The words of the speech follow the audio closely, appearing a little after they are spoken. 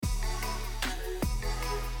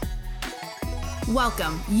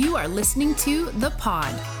Welcome. You are listening to The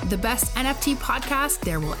Pod, the best NFT podcast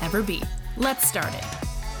there will ever be. Let's start it.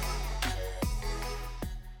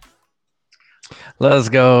 Let's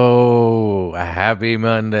go. Happy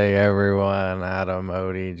Monday, everyone. Adam,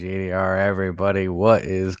 Odie, GDR, everybody. What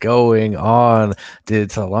is going on? Did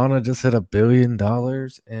Solana just hit $1 billion in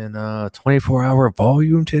 24-hour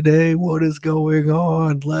volume today? What is going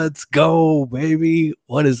on? Let's go, baby.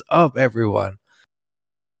 What is up, everyone?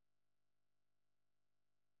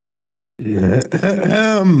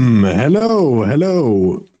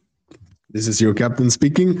 Hello. This is your captain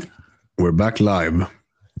speaking. We're back live.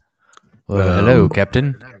 Well, hello,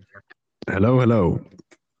 Captain. Hello.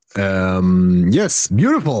 Yes,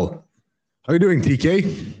 beautiful. How are you doing,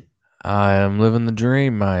 TK? I am living the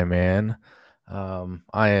dream, my man.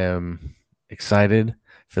 I am excited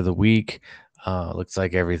for the week. Looks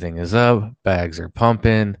like everything is up. Bags are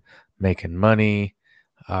pumping, making money.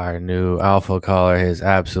 Our new alpha caller is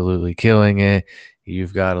absolutely killing it.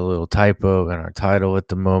 You've got a little typo in our title at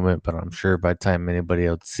the moment, but I'm sure by the time anybody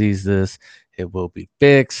else sees this, it will be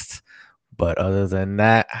fixed. But other than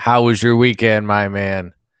that, how was your weekend, my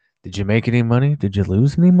man? Did you make any money? Did you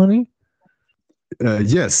lose any money?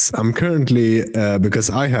 Yes, I'm currently because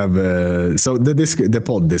I have so the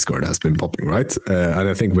pod Discord has been popping, right? And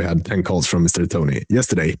I think we had 10 calls from Mr. Tony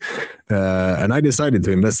yesterday, and I decided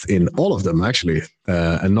to invest in all of them actually,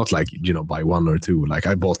 and not like buy one or two. Like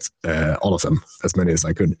I bought all of them, as many as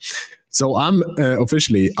I could. So I'm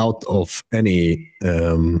officially out of any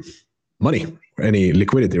money or any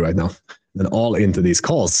liquidity right now, and all into these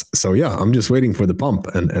calls. So yeah, I'm just waiting for the pump,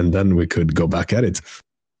 and then we could go back at it.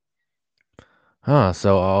 Huh,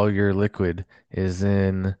 so all your liquid is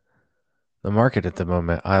in the market at the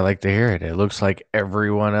moment. I like to hear it. It looks like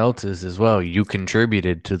everyone else is as well. You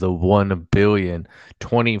contributed to the 1 billion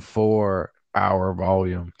 24-hour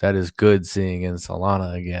volume. That is good seeing in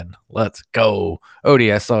Solana again. Let's go.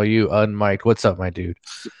 Odie, I saw you unmiked. What's up, my dude?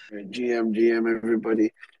 GM,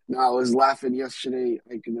 everybody. No, I was laughing yesterday.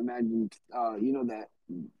 I can imagine, that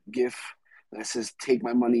GIF that says, take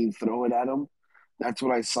my money and throw it at him. That's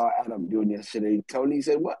what I saw Adam doing yesterday. Tony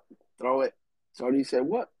said, what? Throw it. Tony said,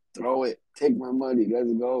 what? Throw it. Take my money.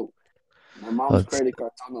 Let's go. My mom's credit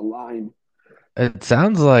card's on the line. It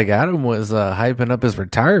sounds like Adam was hyping up his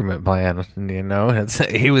retirement plan.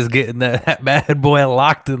 He was getting that bad boy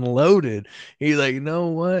locked and loaded. He's like, you know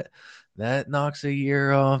what? That knocks a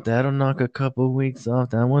year off. That'll knock a couple of weeks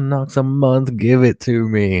off. That one knocks a month. Give it to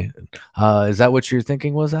me. Is that what your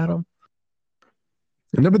thinking was, Adam?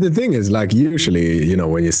 No, but the thing is, like, usually,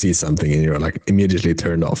 when you see something and you're like immediately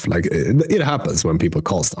turned off, like it happens when people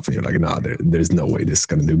call stuff and you're like, nah, there's no way this is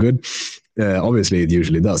going to do good. Obviously, it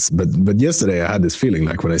usually does. But yesterday I had this feeling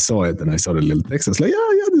like when I saw it and I saw the little text, I was like,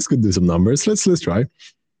 yeah, this could do some numbers. Let's try.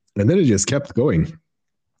 And then it just kept going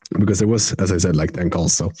because there was, as I said, like 10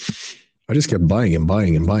 calls. So I just kept buying and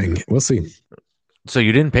buying and buying. We'll see. So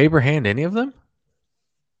you didn't paper hand any of them?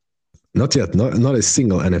 Not yet. Not a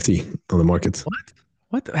single NFT on the market.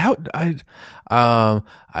 What? How? I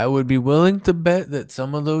would be willing to bet that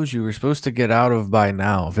some of those you were supposed to get out of by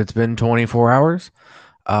now. If it's been 24 hours,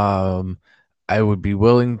 I would be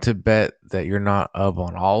willing to bet that you're not up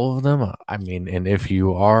on all of them. I mean, and if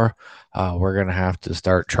you are, we're gonna have to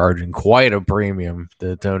start charging quite a premium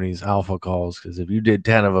to Tony's alpha calls, because if you did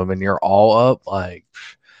 10 of them and you're all up, like,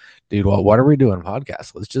 dude, what are we doing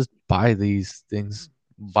podcast? Let's just buy these things,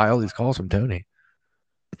 buy all these calls from Tony.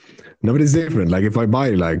 No, but it's different. Like if I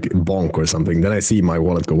buy like Bonk or something, then I see my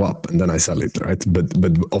wallet go up and then I sell it, right? But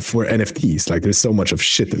for NFTs, like there's so much of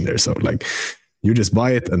shit in there. So like you just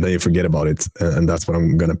buy it and then you forget about it. And that's what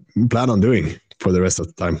I'm going to plan on doing for the rest of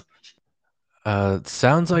the time.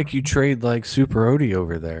 Sounds like you trade like Super Odie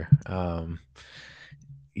over there.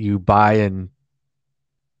 You buy and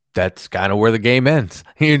that's kind of where the game ends.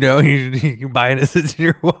 You buy and it sits in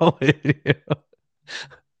your wallet.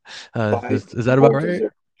 Is that about right?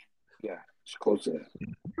 Yeah, it's close to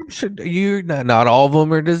that. Not all of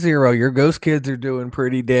them are to zero. Your ghost kids are doing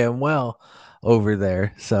pretty damn well over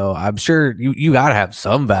there. So I'm sure you got to have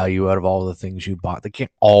some value out of all the things you bought. They can't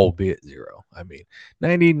all be at zero. I mean,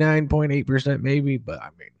 99.8% maybe, but I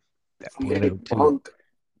mean,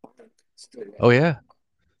 oh yeah.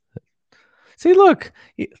 See, look,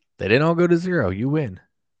 they didn't all go to zero. You win.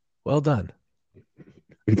 Well done.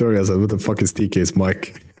 Victoria said, what the fuck is TK's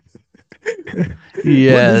mic?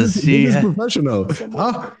 Yes, this is professional.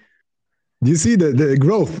 Do you see the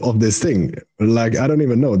growth of this thing? Like, I don't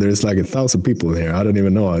even know. There's like 1,000 people in here. I don't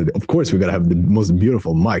even know. Of course, we got to have the most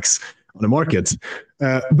beautiful mics on the market.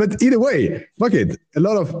 But either way, fuck it. A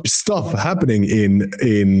lot of stuff happening in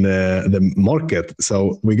the market,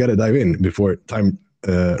 so we gotta dive in before time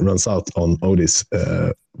runs out on Odis'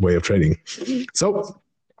 way of trading. So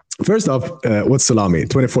first off, what's Salami?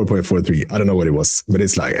 24.43. I don't know what it was, but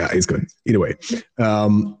it's like it's good. Either way.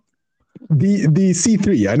 The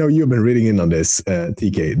C3, I know you've been reading in on this,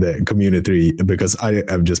 TK, the Communi3, because I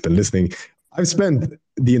have just been listening. I've spent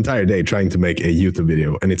the entire day trying to make a YouTube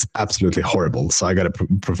video, and it's absolutely horrible. So I got to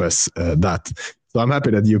profess that. So I'm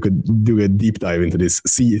happy that you could do a deep dive into this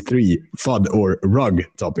C3 FUD or rug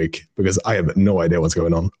topic, because I have no idea what's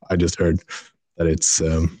going on. I just heard that it's,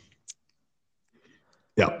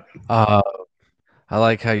 yeah. I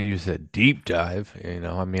like how you said deep dive. You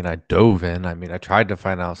know, I mean, I dove in. I mean, I tried to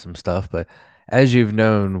find out some stuff, but as you've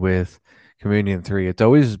known with Communi3, it's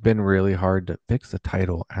always been really hard to fix the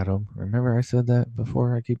title, Adam. Remember I said that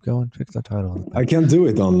before? I keep going. Fix the title. I can't do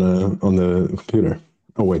it on the computer.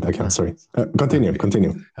 Oh wait, I can't. Sorry.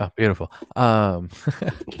 Continue. Oh, beautiful.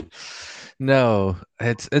 No,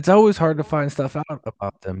 it's always hard to find stuff out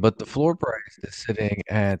about them, but the floor price is sitting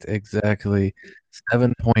at exactly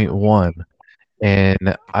 7.1.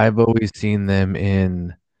 And I've always seen them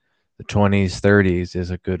in the 20s, 30s is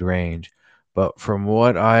a good range. But from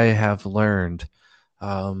what I have learned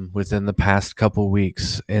within the past couple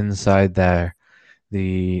weeks inside there,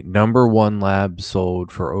 the number one lab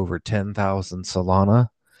sold for over 10,000 Solana.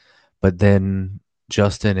 But then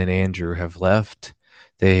Justin and Andrew have left.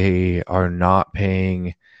 They are not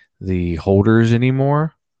paying the holders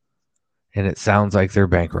anymore. And it sounds like they're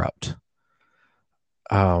bankrupt.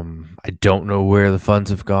 I don't know where the funds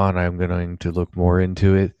have gone. I'm going to look more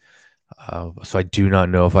into it. So I do not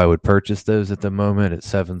know if I would purchase those at the moment at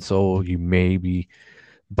 7 Sol. You may be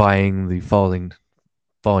buying the falling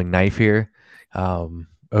knife here.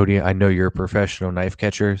 Odie, I know you're a professional knife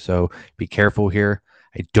catcher, so be careful here.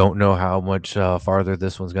 I don't know how much farther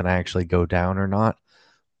this one's going to actually go down or not.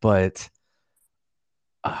 But,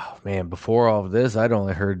 oh, man, before all of this, I'd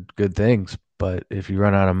only heard good things. But if you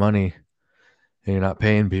run out of money, and you're not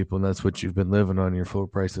paying people, and that's what you've been living on, your floor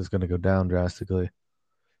price is going to go down drastically.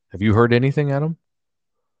 Have you heard anything, Adam?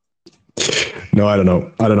 No, I don't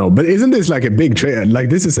know. But isn't this like a big trade? Like,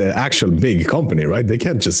 this is an actual big company, right? They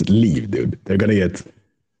can't just leave, dude. They're going to get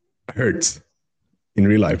hurt in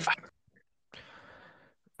real life.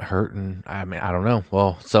 Hurting? I mean, I don't know.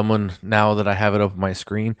 Well, someone, now that I have it up on my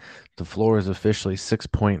screen, the floor is officially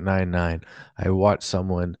 6.99. I watched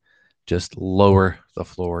someone just lower the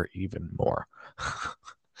floor even more.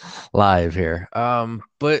 Live here.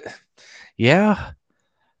 But yeah,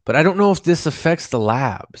 but I don't know if this affects the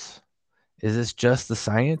labs. Is this just the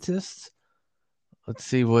scientists? Let's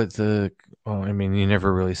see what I mean, you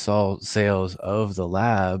never really saw sales of the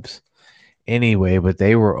labs anyway, but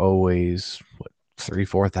they were always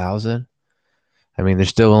 3,000-4,000. I mean, there's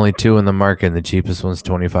still only 2 in the market, and the cheapest one's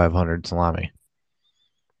 2,500 salami.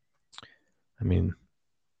 I mean,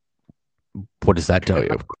 what does that tell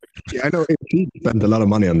you? Yeah, I know he spent a lot of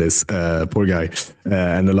money on this, poor guy,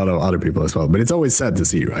 and a lot of other people as well. But it's always sad to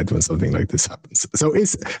see, right, when something like this happens. So,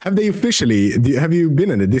 have you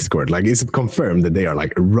been in the Discord? Like, is it confirmed that they are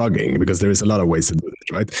like rugging? Because there is a lot of ways to do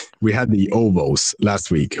it, right? We had the Ovos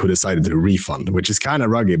last week who decided to refund, which is kind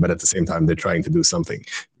of ruggy, but at the same time they're trying to do something.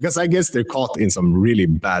 Because I guess they're caught in some really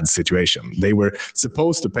bad situation. They were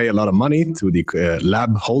supposed to pay a lot of money to the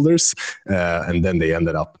lab holders, and then they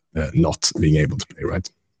ended up not being able to pay, right?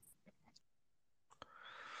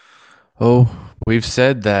 Oh, we've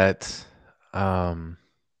said that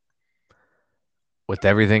with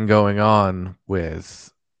everything going on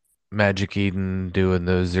with Magic Eden doing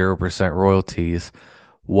those 0% royalties,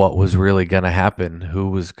 what was really going to happen?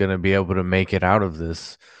 Who was going to be able to make it out of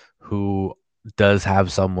this? Who does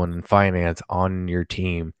have someone in finance on your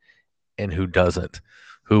team and who doesn't?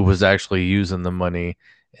 Who was actually using the money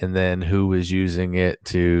and then who was using it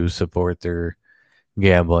to support their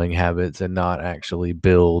gambling habits and not actually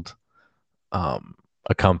build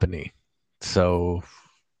a company? So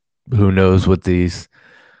who knows what these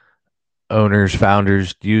owners,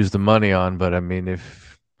 founders use the money on? But I mean,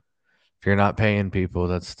 if you're not paying people,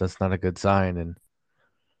 that's not a good sign. And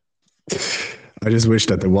I just wish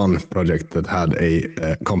that the one project that had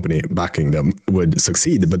a company backing them would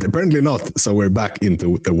succeed, but apparently not. So we're back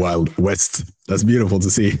into the Wild West. That's beautiful to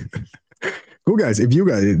see. Cool, guys. If you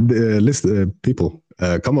guys people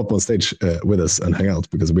come up on stage with us and hang out,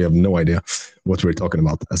 because we have no idea what we're talking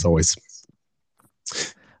about, as always.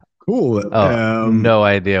 Cool. No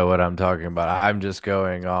idea what I'm talking about. I'm just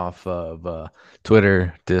going off of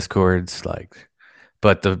Twitter, Discords,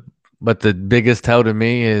 but the biggest tell to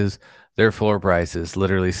me is Their floor price is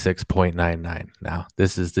literally 6.99 now.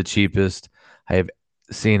 This is the cheapest I have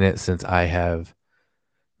seen it since I have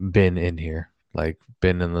been in here, like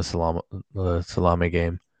been in the salami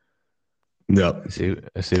game. Yeah. I see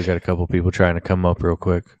we got a couple people trying to come up real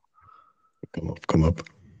quick. Come up.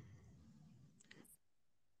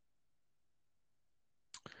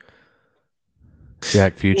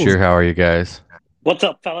 Jack Future, how are you guys? What's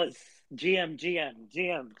up, fellas?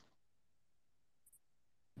 GM.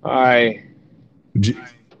 Hi.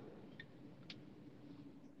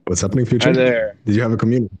 What's happening, Future? Hi there. Did you have a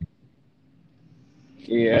community?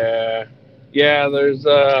 Yeah. There's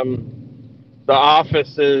the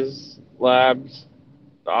office labs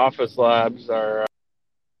are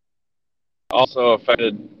also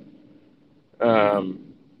affected.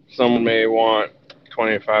 Someone may want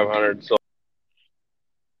 2,500. So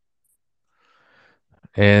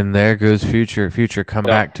And there goes Future. Future, come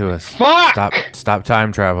back to us. Fuck! Stop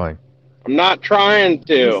time traveling. I'm not trying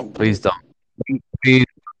to. Please don't. Please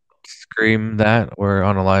scream that. We're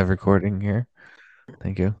on a live recording here.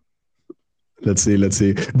 Thank you. Let's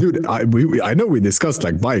see. Dude, I know we discussed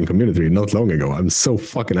like buying Communi3 not long ago. I'm so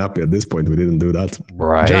fucking happy at this point we didn't do that.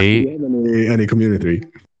 Right. Jack, do you have any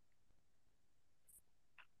Communi3?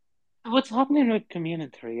 What's happening with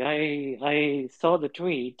Communi3? I saw the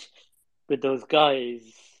tweet with those guys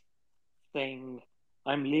saying,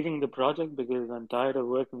 I'm leaving the project because I'm tired of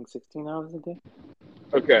working 16 hours a day.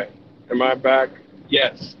 Okay. Am I back?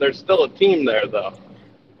 Yes. There's still a team there though.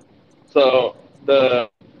 So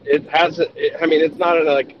it's not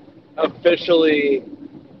like officially.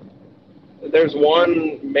 There's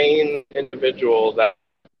one main individual that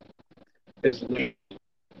is lead.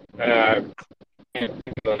 I can't think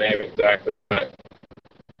of the name exactly, but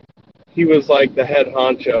he was like the head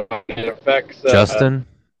honcho. It affects Justin?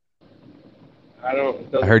 I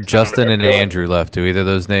heard Justin and Andrew left. Do either of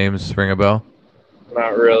those names ring a bell?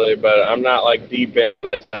 Not really, but I'm not like deep in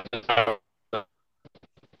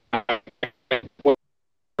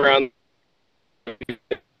around.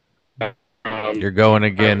 You're going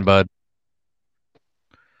again, bud.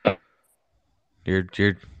 You're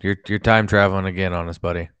time traveling again on us,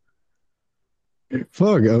 buddy.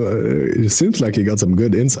 Fuck, it seems like you got some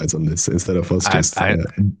good insights on this instead of us just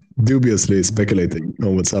dubiously speculating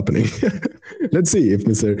on what's happening. Let's see if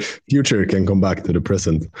Mr. Future can come back to the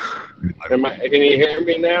present. Can you hear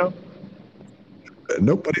me now?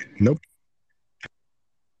 Nope.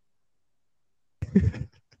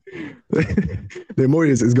 The more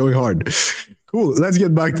is going hard. Cool. Let's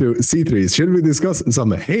get back to C3s. Should we discuss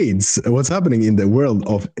some HADES? What's happening in the world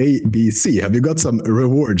of ABC? Have you got some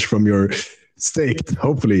rewards from your staked,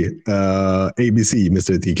 hopefully, ABC,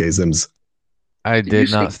 Mr. TK Sims? I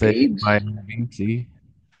did not stake my ABC.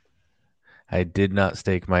 I did not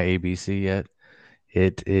stake my ABC yet.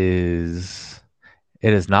 It has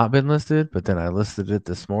not been listed, but then I listed it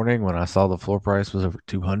this morning when I saw the floor price was over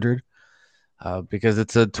 200, because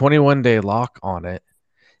it's a 21-day lock on it.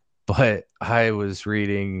 But I was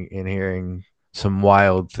reading and hearing some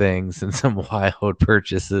wild things and some wild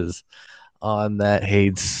purchases on that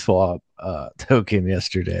HADES swap token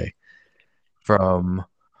yesterday, from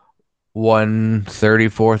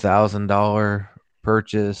 $134,000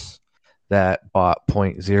 purchase that bought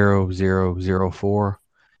 0.0004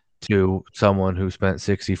 to someone who spent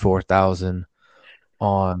 64,000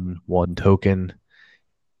 on one token.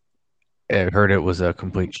 I heard it was a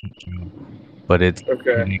complete shit show, but it's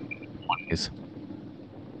okay.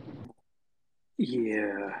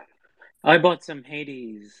 Yeah. I bought some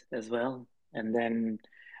HADES as well, and then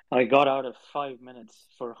I got out of 5 minutes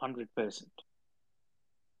for 100%.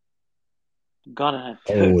 Got in at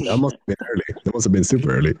 30. Oh, that must have been early. That must have been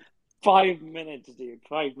super early. 5 minutes, dude.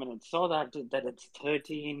 5 minutes. Saw that it's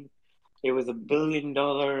 13. It was $1 billion,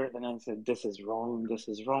 and I said, "This is wrong. This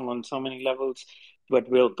is wrong on so many levels." But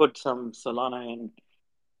we'll put some Solana in.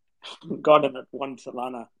 Got in at 1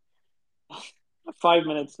 Solana. 5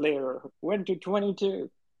 minutes later, went to 22,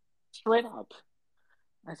 straight up.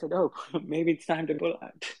 I said, "Oh, maybe it's time to pull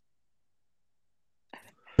out."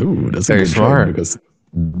 Ooh, that's very smart, because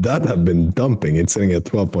that have been dumping. It's sitting at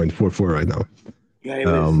 12.44 right now. Yeah, it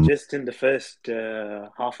was just in the first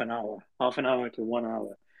half an hour to 1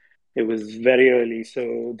 hour. It was very early,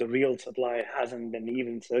 so the real supply hasn't been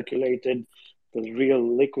even circulated. The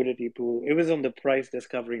real liquidity pool, it was on the price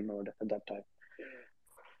discovery mode at that time.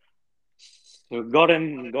 So got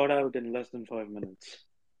in, got out in less than 5 minutes.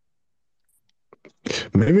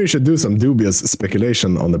 Maybe we should do some dubious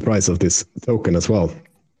speculation on the price of this token as well.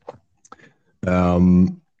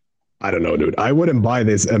 I don't know, dude. I wouldn't buy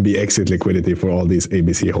this and be exit liquidity for all these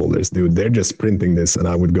ABC holders, dude. They're just printing this, and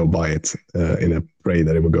I would go buy it in a pray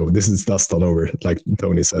that it would go. This is dust all over, like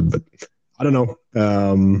Tony said, but I don't know.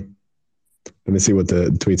 Let me see what the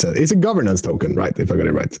tweet said. It's a governance token, right? If I got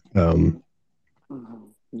it right.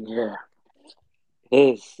 Yeah, it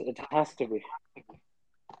is. It has to be.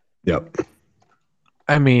 Yep.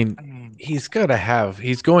 I mean, he's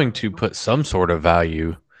going to put some sort of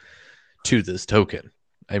value to this token.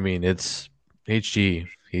 I mean, it's HG.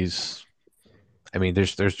 There's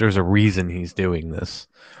a reason he's doing this.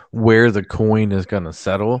 Where the coin is going to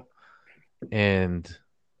settle, and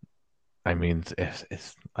I mean,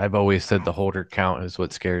 I've always said the holder count is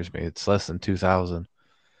what scares me. It's less than 2,000.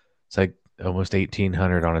 It's like almost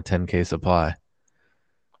 1,800 on a 10K supply.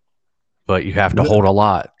 But you have to hold a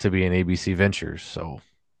lot to be in ABC Ventures. So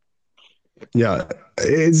yeah,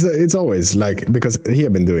 it's always like, because he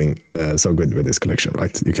had been doing so good with this collection,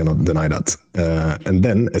 right? You cannot deny that. And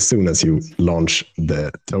then as soon as you launch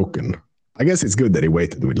the token, I guess it's good that he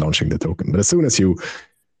waited with launching the token. But as soon as you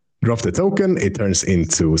drop the token, it turns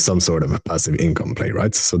into some sort of a passive income play,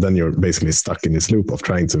 right? So then you're basically stuck in this loop of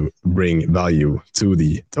trying to bring value to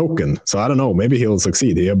the token. So I don't know, maybe he'll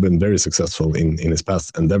succeed. He has been very successful in his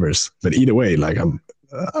past endeavors. But either way, like I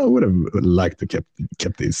would have liked to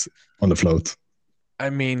kept these on the float. I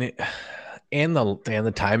mean, and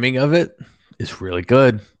the timing of it is really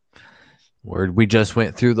good. Where we just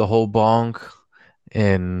went through the whole bonk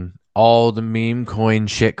and all the meme coin,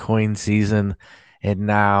 shit coin season, and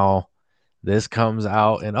now this comes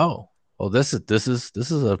out, and this is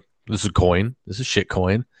a coin. This is shit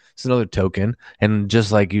coin. It's another token, and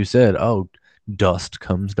just like you said, dust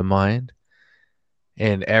comes to mind,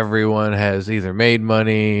 and everyone has either made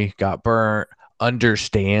money, got burnt,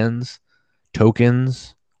 understands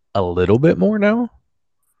tokens a little bit more now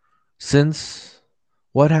since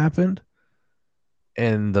what happened.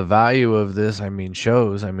 And the value of this, I mean,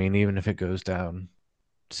 shows. I mean, even if it goes down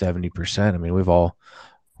 70%, I mean, we've all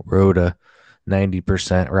rode a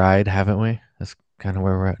 90% ride, haven't we? That's kind of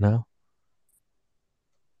where we're at now.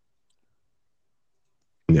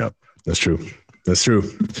 Yeah, that's true. That's true.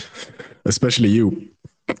 Especially you,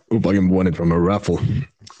 who fucking won it from a raffle.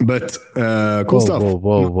 But cool stuff.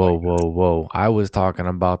 Whoa. I was talking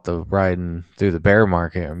about the riding through the bear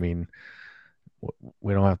market. I mean,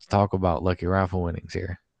 we don't have to talk about lucky raffle winnings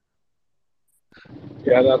here.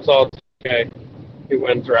 Yeah, that's all. Okay. He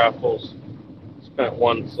wins raffles. Spent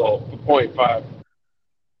 0.5.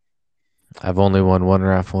 I've only won one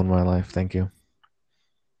raffle in my life. Thank you.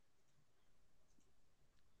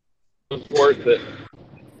 It was worth it.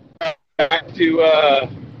 Back to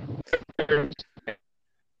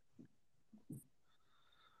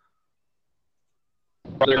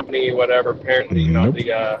whatever. Apparently,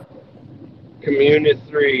 the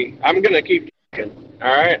Communi3. I'm gonna keep talking.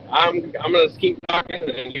 All right, I'm gonna keep talking,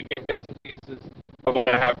 and you can get some pieces of what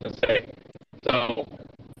I have to say. So,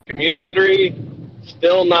 Communi3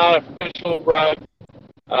 still not official, but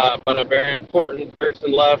a very important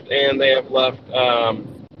person left, and they have left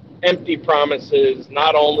empty promises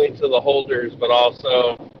not only to the holders but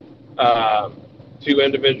also to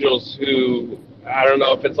individuals who, I don't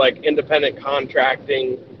know if it's like independent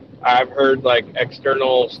contracting. I've heard like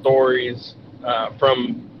external stories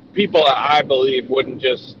from people that I believe wouldn't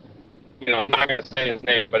just, I'm not going to say his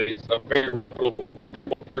name, but he's a very reputable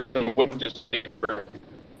person, wouldn't just say it for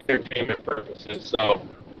entertainment purposes. So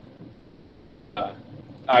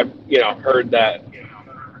I've, heard that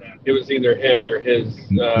it was either him or his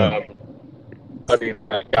buddy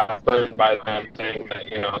that got burned by them, saying that,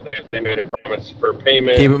 they made a promise for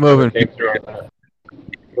payment. Keep it moving. Came through on that.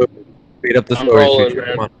 Speed up the I'm story. rolling,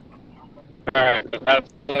 man. All right, but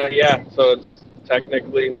that's so it's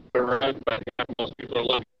technically a run, but most people are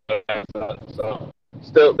looking at that. So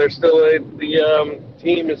the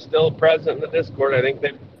team is still present in the Discord. I think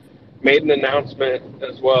they've made an announcement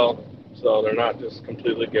as well, so they're not just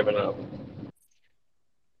completely giving up.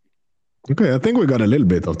 Okay, I think we got a little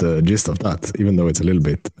bit of the gist of that, even though it's a little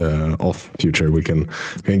bit off future. We can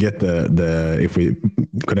get the if we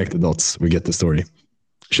connect the dots, we get the story.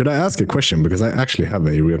 Should I ask a question? Because I actually have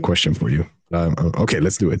a real question for you. Okay,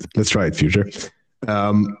 let's do it. Let's try it, future.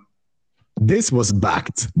 This was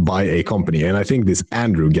backed by a company, and I think this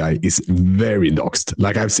Andrew guy is very doxed.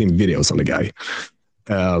 Like, I've seen videos on the guy.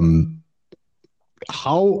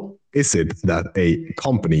 How is it that a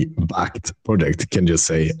company-backed project can just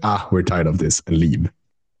say, we're tired of this and leave?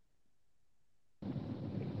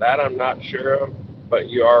 That I'm not sure of, but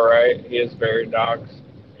you are right. He is very doxed.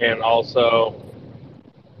 And also,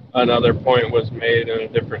 another point was made in a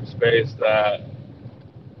different space that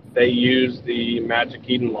they used the Magic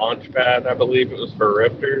Eden Launchpad. I believe it was for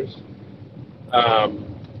Rifters.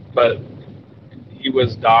 But he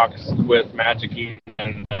was doxxed with Magic Eden,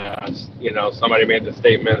 and somebody made the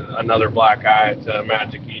statement, another black eye to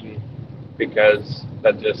Magic Eden, because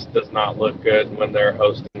that just does not look good when they're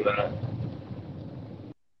hosting that.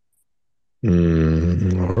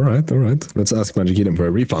 All right. Let's ask Magic Eden for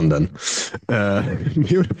a refund then.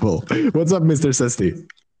 Beautiful. What's up, Mr. Sesti?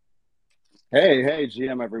 Hey,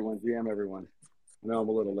 GM everyone. I know I'm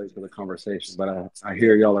a little late for the conversation, but I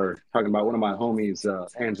hear y'all are talking about one of my homies,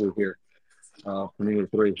 Andrew here,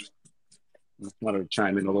 Communi3. I want to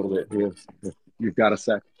chime in a little bit here, if you've got a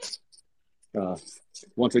sec.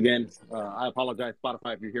 Once again, I apologize,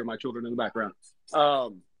 Spotify, if you hear my children in the background.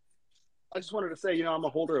 I just wanted to say, I'm a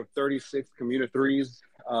holder of 36 Communi3s.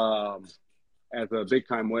 As a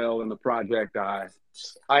big-time whale in the project, I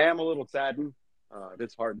am a little saddened,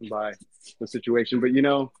 disheartened by the situation. But,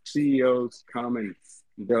 CEOs come and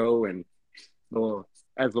go, and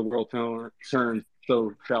as the world turns,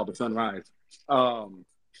 so shall the sun rise.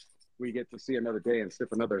 We get to see another day and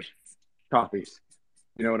sip another coffee.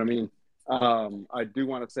 You know what I mean? I do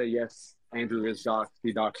want to say, yes, Andrew is doxxed.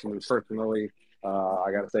 He doxed me personally. I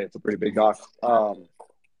got to say, it's a pretty big dox.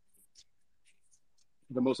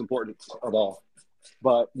 The most important of all.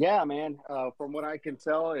 But yeah, man, from what I can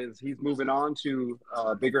tell is he's moving on to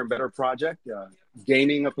a bigger and better project.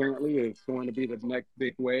 Gaming apparently is going to be the next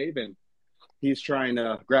big wave, and he's trying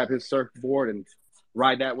to grab his surfboard and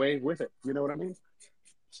ride that wave with it. You know what I mean?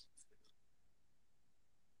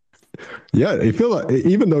 Yeah, I feel like,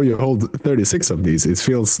 even though you hold 36 of these, it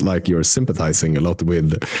feels like you're sympathizing a lot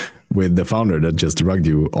with the founder that just rugged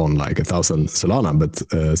you on like 1,000 Solana. But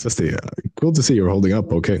Sesti, cool to see you're holding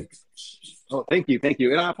up okay. Oh, thank you.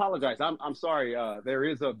 And I apologize. I'm sorry. There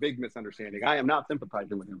is a big misunderstanding. I am not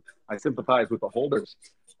sympathizing with him. I sympathize with the holders.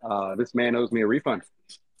 This man owes me a refund.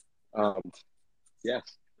 Yes.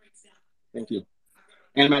 Thank you.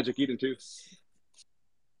 And Magic Eden too.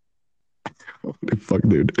 Holy fuck,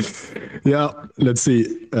 dude. Yeah, let's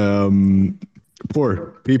see. Poor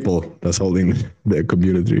people that's holding the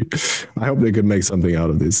Communi3. I hope they could make something out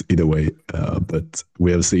of this either way. But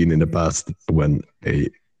we have seen in the past when a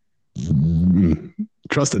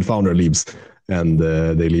trusted founder leaves and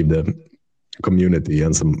they leave the community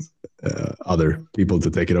and some other people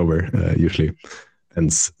to take it over, usually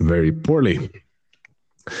ends very poorly.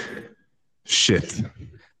 Shit.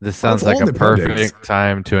 This sounds like a perfect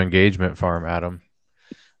time to engagement farm, Adam.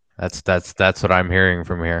 That's what I'm hearing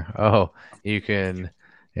from here. Oh, you can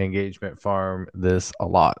engagement farm this a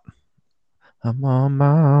lot. I'm on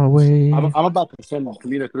my way. I'm about to send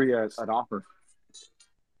Communi3 an offer.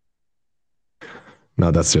 No,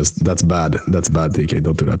 that's bad. That's bad, TK.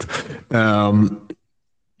 Don't do that.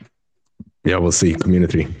 Yeah, we'll see.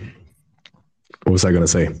 Communi3. What was I going to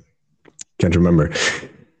say? Can't remember.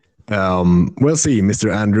 We'll see,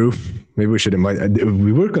 Mr. Andrew. Maybe we should invite.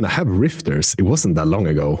 We were going to have Rifters. It wasn't that long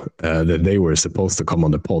ago that they were supposed to come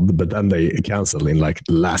on the pod, but then they canceled in like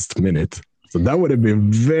last minute. So that would have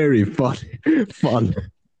been very fun.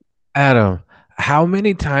 Adam, how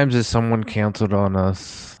many times has someone canceled on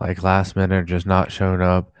us like last minute, just not shown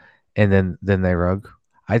up, and then they rug?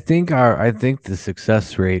 I think the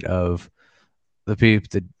success rate of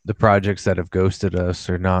the projects that have ghosted us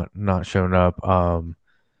or not shown up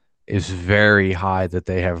is very high, that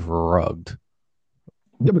they have rugged.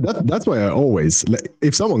 Yeah, but that's why I always,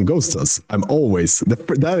 if someone ghosts us, I'm always,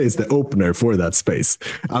 that is the opener for that space.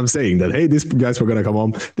 I'm saying that, hey, these guys were going to come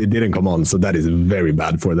on, they didn't come on, so that is very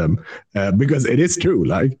bad for them. Because it is true,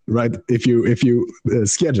 like, right? If you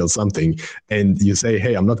schedule something and you say,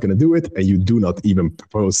 hey, I'm not going to do it, and you do not even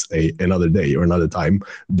propose another day or another time,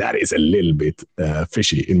 that is a little bit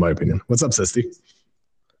fishy, in my opinion. What's up, Sesti?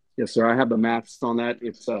 Yes, sir. I have the maths on that.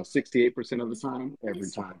 It's 68% of the time,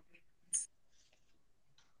 every time.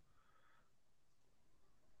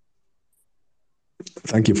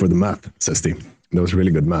 Thank you for the math, Sesti. That was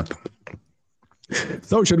really good math.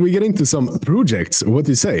 So, should we get into some projects? What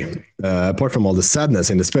do you say? Apart from all the sadness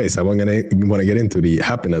in the space, I want to get into the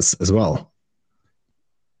happiness as well.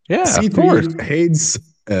 Yeah, C3, of course.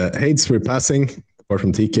 HADES repassing, apart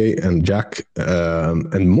from TK and Jack,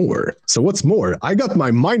 and more. So, what's more? I got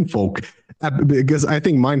my Mindfolk app, because I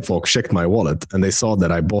think Mindfolk checked my wallet and they saw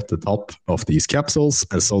that I bought the top of these capsules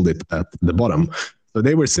and sold it at the bottom. So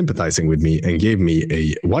they were sympathizing with me and gave me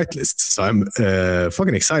a whitelist. So I'm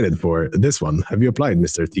fucking excited for this one. Have you applied,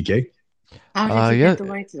 Mr. TK? How did you get the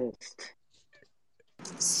whitelist?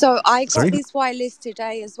 So I got this whitelist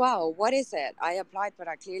today as well. What is it? I applied, but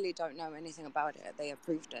I clearly don't know anything about it. They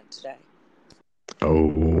approved it today.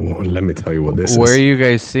 Oh, let me tell you what this Where is. are you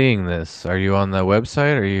guys seeing this? Are you on the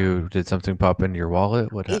website, or did something pop into your wallet?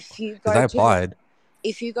 If you Because go I to applied.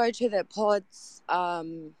 the pod's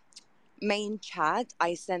main chat,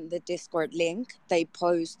 I sent the Discord link. They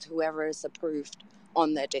post whoever is approved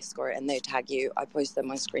on their Discord and they tag you. I posted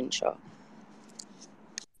my screenshot.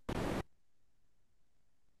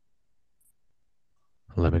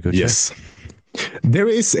 Let me go check. Yes. There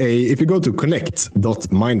is if you go to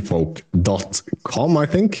connect.mindfolk.com, I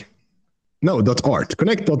think. No, .art.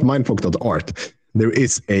 Connect.mindfolk.art. There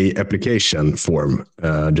is a application form,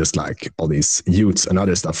 just like all these youths and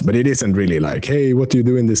other stuff. But it isn't really like, hey, what do you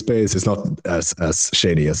do in this space? It's not as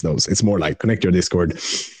shady as those. It's more like connect your Discord,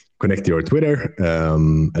 connect your Twitter,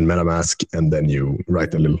 and MetaMask, and then you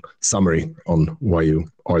write a little summary on why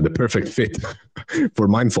you are the perfect fit for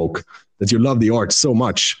Mindfolk, that you love the art so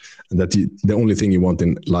much, and that the only thing you want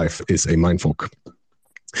in life is a Mindfolk.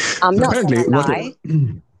 I'm not Apparently, gonna lie.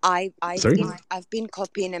 Sorry? I've been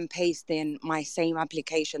copying and pasting my same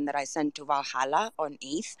application that I sent to Valhalla on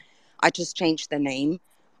ETH. I just changed the name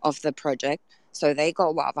of the project. So they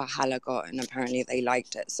got what Valhalla got, and apparently they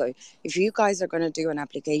liked it. So if you guys are going to do an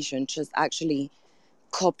application, just actually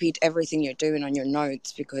copied everything you're doing on your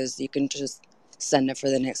notes, because you can just send it for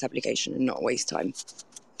the next application and not waste time.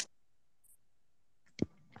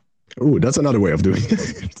 Oh, that's another way of doing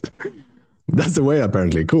it. That's the way,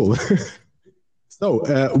 apparently. Cool. So,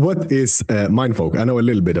 what is Mindfolk? I know a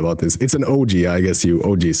little bit about this. It's an OG. I guess you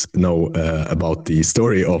OGs know about the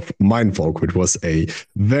story of Mindfolk, which was a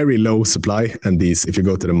very low supply. And these, if you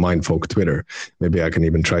go to the Mindfolk Twitter, maybe I can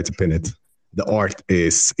even try to pin it. The art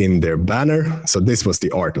is in their banner. So this was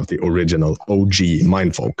the art of the original OG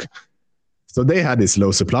Mindfolk. So they had this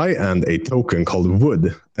low supply and a token called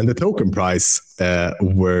Wood. And the token price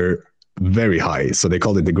were very high. So they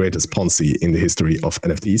called it the greatest Ponzi in the history of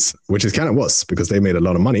NFTs, which it kind of was, because they made a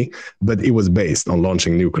lot of money, but it was based on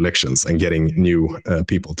launching new collections and getting new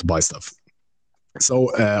people to buy stuff.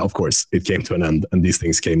 So, of course, it came to an end, and these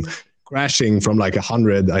things came crashing from like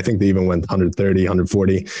 100. I think they even went 130,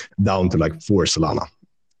 140 down to like 4 Solana.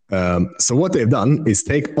 So what they've done is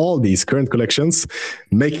take all these current collections,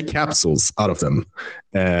 make capsules out of them.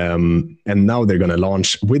 And now they're going to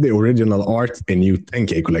launch with the original art a new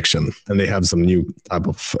 10K collection. And they have some new type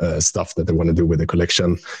of stuff that they want to do with the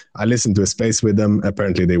collection. I listened to a space with them.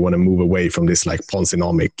 Apparently they want to move away from this like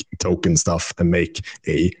Ponzi-nomic token stuff and make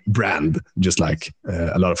a brand, just like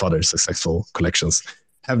a lot of other successful collections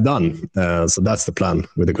have done. So that's the plan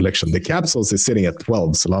with the collection. The capsules is sitting at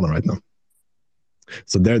 12 Solana right now.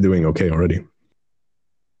 So they're doing okay already.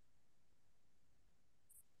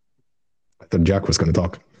 I thought Jack was going to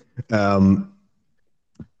talk.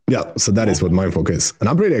 Yeah, so that is what Mindfolk is. And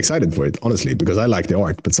I'm pretty excited for it, honestly, because I like the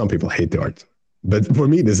art, but some people hate the art. But for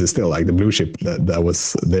me, this is still like the blue chip that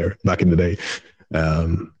was there back in the day.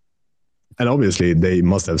 And obviously, they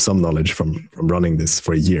must have some knowledge from running this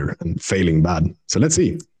for a year and failing bad. So let's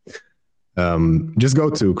see. Just go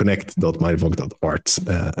to connect.mindfolk.art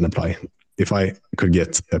and apply. If I could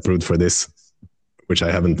get approved for this, which I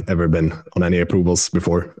haven't ever been on any approvals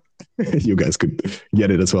before, you guys could get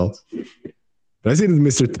it as well. But I see that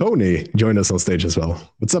Mr. Tony joined us on stage as well.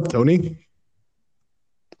 What's up, Tony?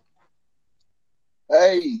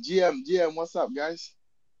 Hey, GM, what's up, guys?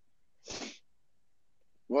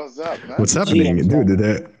 What's up, man? What's happening? Dude,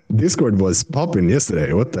 the Discord was popping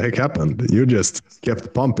yesterday. What the heck happened? You just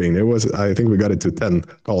kept pumping. I think we got it to 10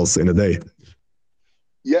 calls in a day.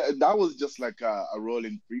 Yeah, that was just like a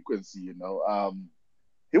rolling frequency, you know.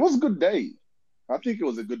 It was a good day. I think it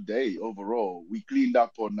was a good day overall. We cleaned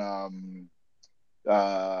up on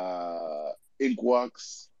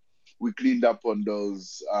Inkworks. We cleaned up on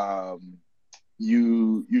those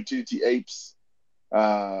utility apes.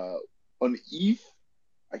 On ETH,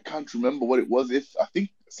 I can't remember what it was.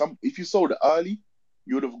 If you sold early,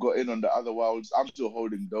 you would have got in on the other worlds. I'm still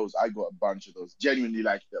holding those. I got a bunch of those. Genuinely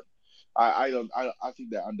like them. I think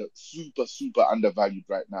they're super undervalued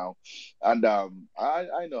right now, and I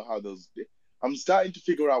know how those. I'm starting to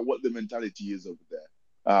figure out what the mentality is over there,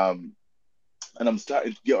 and I'm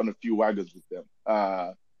starting to get on a few wagons with them.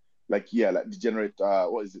 Like degenerate.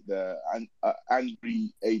 What is it? The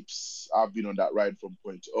angry apes. I've been on that ride from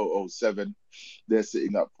 0.007. They're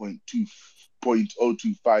sitting at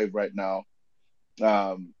 0.025 right now.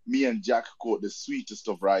 Me and Jack caught the sweetest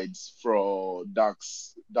of rides for Dark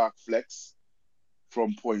Flex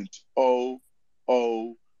from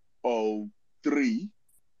 0.0003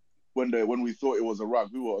 when we thought it was a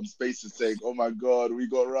rug. We were on Spaces saying, "Oh my God, we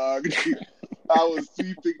got rugged." I was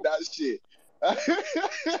sweeping that shit,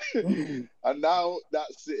 and now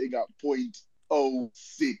that's sitting at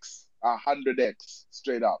 0.06, 100x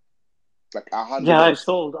straight up. like $100. Yeah, I've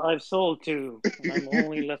sold two, and I'm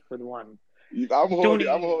only left with one. I'm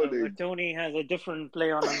holding. Tony has a different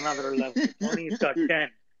play on another level. Tony's got 10.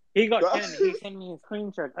 He got 10. He sent me a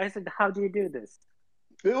screenshot. I said, "How do you do this?"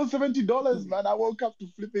 It was $70, man. I woke up to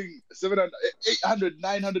flipping $700, $800,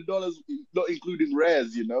 $900, not including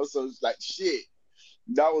rares, So it's like shit.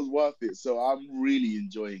 That was worth it. So I'm really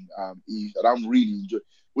enjoying ETH, and I'm really enjoying.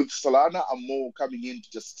 With Solana, I'm more coming in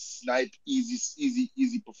to just snipe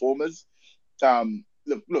easy performers.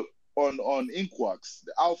 Look on Inkwaks,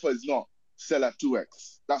 the alpha is not sell at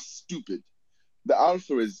 2x. That's stupid. The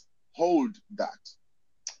alpha is hold that.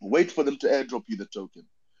 Wait for them to airdrop you the token.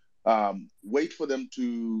 Wait for them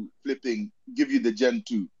to give you the Gen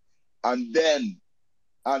 2, and then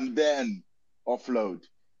offload.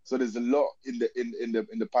 So there's a lot in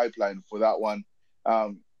the pipeline for that one.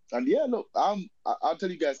 And yeah, look, I'll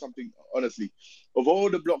tell you guys something honestly. Of all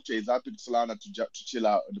the blockchains, I picked Solana to chill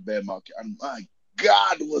out in the bear market, and my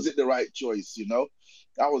God, was it the right choice?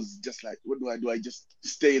 I was just like, what do I do? I just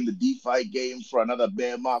stay in the DeFi game for another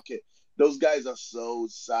bear market. Those guys are so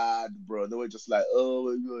sad, bro. They were just like, oh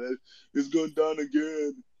my God, it's going down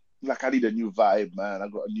again. Like, I need a new vibe, man. I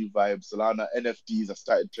got a new vibe. Solana, NFTs. I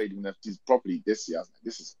started trading NFTs properly this year. I was like,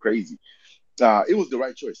 this is crazy. It was the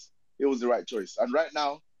right choice. It was the right choice. And right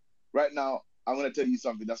now, I'm going to tell you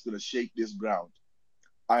something that's going to shake this ground.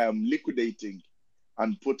 I am liquidating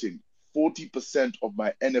and putting 40% of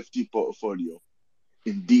my NFT portfolio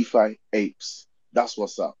in DeFi apes. That's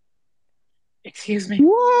what's up. Excuse me?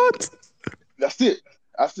 What? That's it.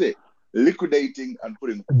 Liquidating and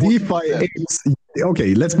putting 40%. DeFi apes.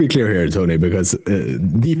 Okay, let's be clear here, Tony, because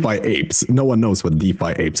DeFi apes, no one knows what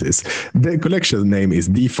DeFi apes is. The collection name is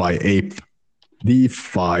DeFi ape.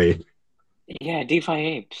 DeFi. Yeah, DeFi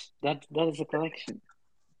apes. That is a collection.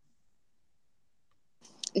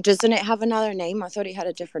 Doesn't it have another name? I thought it had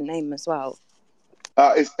a different name as well.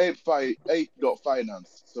 It's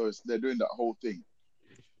ape.finance. So they're doing that whole thing.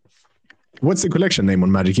 What's the collection name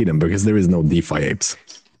on Magic Eden? Because there is no DeFi apes.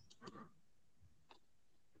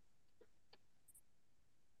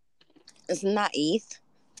 Isn't that ETH?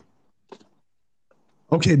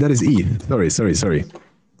 Okay, that is ETH. Sorry.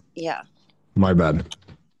 Yeah. My bad.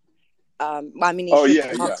 I mean, it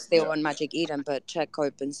should come up still on Magic Eden, but check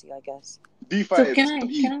OpenSea, I guess. DeFi so apes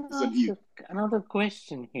can I ask another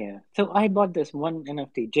question here? So I bought this one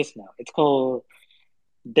NFT just now. It's called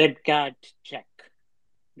Dead Cat Check.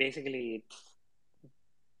 Basically, its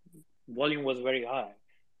volume was very high.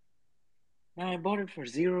 Now I bought it for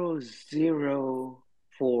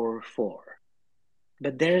 0.044,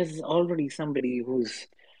 but there's already somebody who's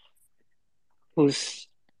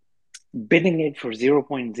bidding it for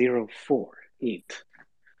 0.04 ETH,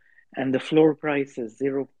 and the floor price is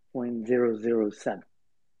 0.007.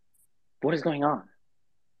 What is going on?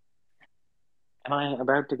 Am I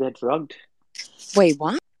about to get rugged? Wait,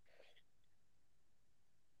 what?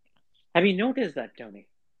 Have you noticed that, Tony,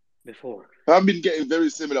 before? I've been getting very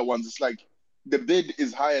similar ones. It's like the bid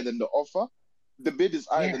is higher than the offer. The bid is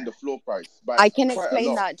higher than the floor price. I can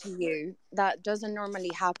explain that to you. That doesn't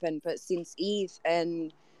normally happen, but since ETH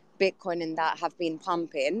and Bitcoin and that have been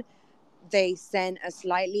pumping, they send a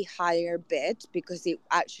slightly higher bid because it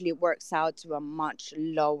actually works out to a much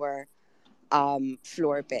lower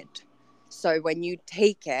floor bid. So when you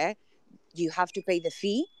take it, you have to pay the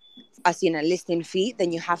fee, as in a listing fee.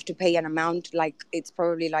 Then you have to pay an amount, like it's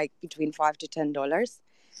probably like between $5 to $10,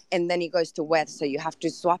 and then it goes to WETH. So you have to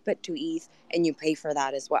swap it to ETH, and you pay for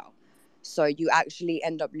that as well. So you actually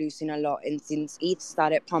end up losing a lot. And since ETH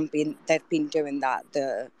started pumping, they've been doing that.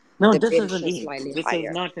 This is an ETH. This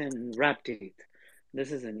is not in wrapped ETH.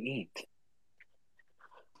 This is an ETH.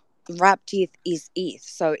 Wrapped ETH is ETH.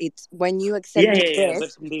 So it's when you accept a bid.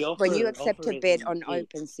 When you accept a bid on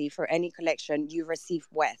OpenSea for any collection, you receive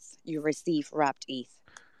WETH. You receive wrapped ETH.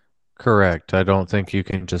 Correct. I don't think you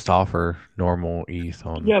can just offer normal ETH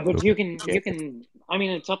on. Yeah, but you can. I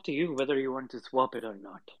mean, it's up to you whether you want to swap it or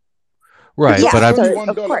not. Right, yeah, but so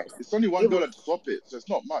 $1. It's only $1 to swap it, so it's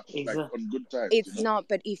not much. Exactly. Like on good times. It's not,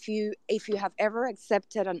 but if you have ever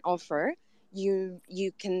accepted an offer, you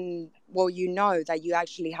can, well, you know that you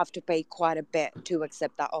actually have to pay quite a bit to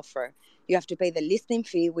accept that offer. You have to pay the listing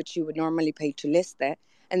fee, which you would normally pay to list it,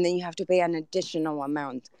 and then you have to pay an additional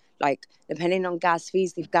amount. Like, depending on gas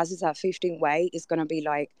fees, if gas is at 15 way, it's going to be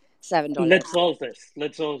like $7. Let's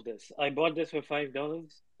solve this. I bought this for $5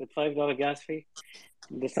 with $5 gas fee.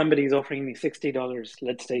 Somebody's offering me $60.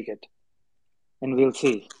 Let's take it, and we'll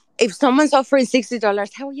see. If someone's offering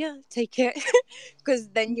 $60, hell yeah, take it. Because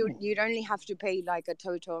then you'd only have to pay like a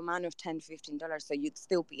total amount of $10-15, so you'd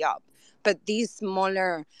still be up. But these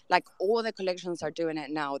smaller, like all the collections are doing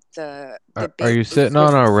it now. The Are big you sitting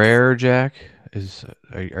on a rare, Jack?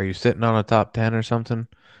 Are you sitting on a top 10 or something?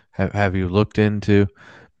 Have you looked into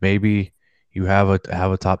maybe you have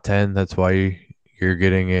a top 10? That's why you're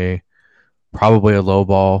getting probably a low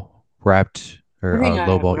ball wrapped or I think a I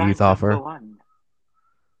low have ball ETH ranked number offer. one.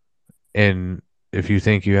 And if you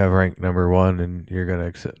think you have ranked number one and you're gonna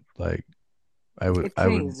accept, like, It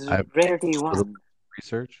says I rarity a little one.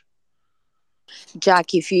 research.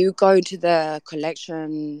 Jack, if you go to the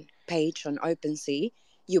collection page on OpenSea,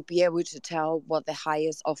 you'll be able to tell what the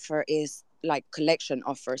highest offer is, like collection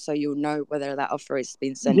offer, so you'll know whether that offer is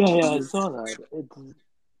being sent to Yeah, I you. saw that.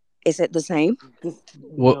 Is it the same? No, it's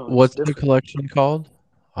What's the different. collection called?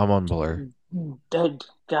 I'm on Blur. Dead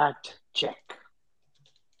Cat Check.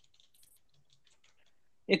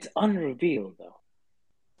 It's unrevealed though.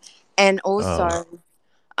 And Oh, also, so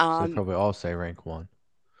they um, probably all say rank one.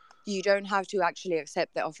 you don't have to actually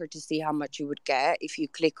accept the offer to see how much you would get. If you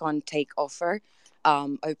click on take offer,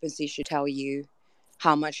 OpenSea should tell you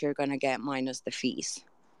how much you're gonna get minus the fees,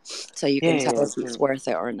 so you can tell if it's worth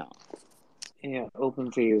it or not. Yeah,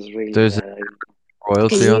 OpenSea is really There's a bad.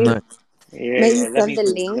 royalty Can on you that. maybe Let send me the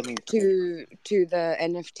see. Let link me see. to the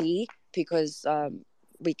NFT, because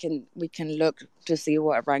we can look to see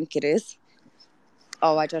what rank it is.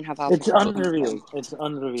 Oh, I don't have alpha. It's unrevealed. It's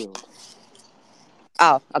unrevealed.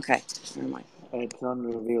 Oh, okay. Never mind. It's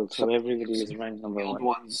unrevealed, so everybody is ranked number one.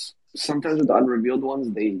 Ones. Sometimes with the unrevealed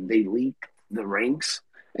ones, they leak the ranks,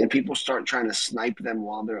 and people start trying to snipe them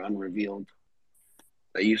while they're unrevealed.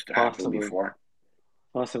 That used to happen before.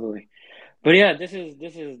 Possibly, but yeah, this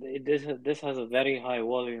has a very high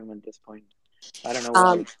volume at this point. I don't know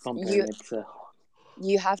why it's pumping.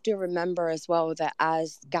 You have to remember as well that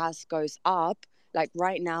as gas goes up, like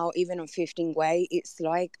right now, even on 15 way, it's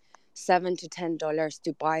like $7 to $10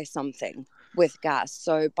 to buy something with gas.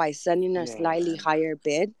 So by sending a slightly higher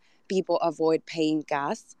bid, people avoid paying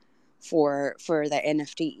gas for the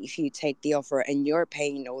NFT if you take the offer and you're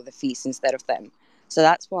paying all the fees instead of them. So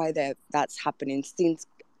that's why that's happening since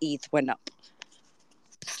ETH went up.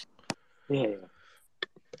 Yeah.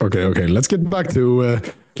 Okay. Let's get back to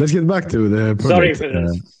the project.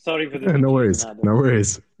 Sorry for this. No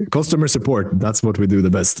worries. Customer support. That's what we do the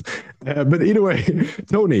best. But either way,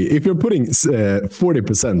 Tony, if you're putting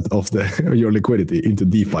 40% of your liquidity into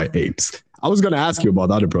DeFi apes, I was going to ask you about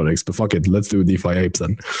other products, but fuck it, let's do DeFi apes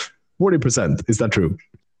then. 40%, is that true?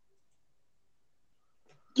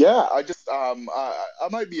 Yeah, I just I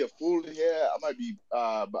might be a fool here. I might be,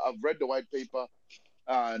 but I've read the white paper,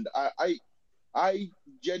 and I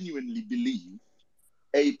genuinely believe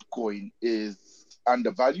ApeCoin is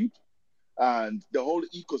undervalued, and the whole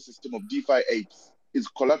ecosystem of DeFi apes is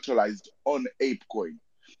collateralized on ApeCoin.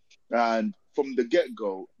 And from the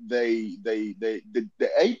get-go, the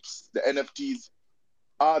apes, the NFTs,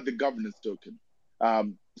 are the governance token.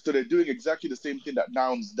 So they're doing exactly the same thing that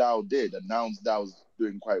Nouns DAO did, and Nouns DAO is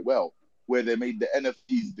doing quite well, where they made the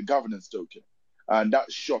NFTs the governance token, and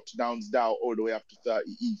that shot Nouns DAO all the way up to 30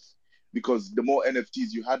 ETH, because the more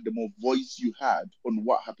NFTs you had, the more voice you had on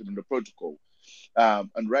what happened in the protocol.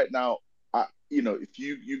 And right now, if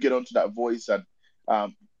you get onto that voice, and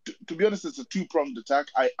to be honest, it's a two-pronged attack.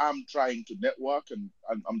 I am trying to network, and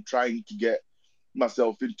I'm trying to get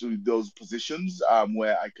myself into those positions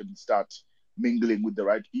where I can start mingling with the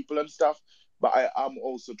right people and stuff. But I am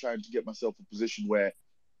also trying to get myself a position where,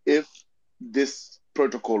 if this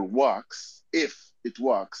protocol works, if it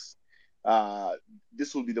works,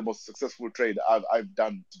 this will be the most successful trade I've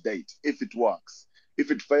done to date. If it works,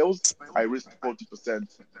 if it fails, I risk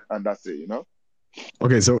 40%, and that's it.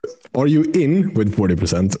 Okay, so are you in with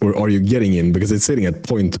 40%, or are you getting in because it's sitting at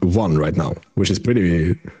 0.1 right now, which is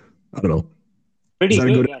pretty, I don't know. Pretty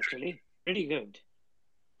good, actually. Pretty good.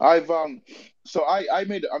 So I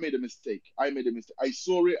made a mistake. I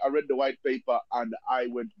saw it, I read the white paper, and I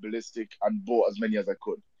went ballistic and bought as many as I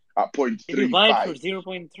could at 0.35. Did you buy it for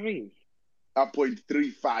 0.3? At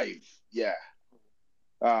 0.35, yeah.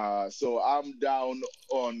 So I'm down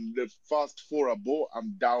on the first four I bought.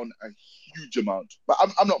 I'm down a huge amount, but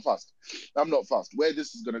I'm not fast. Where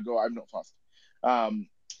this is gonna go, I'm not fast.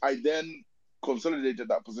 I then consolidated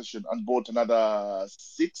that position and bought another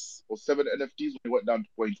 6 or 7 NFTs when it went down to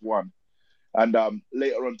 0.1. And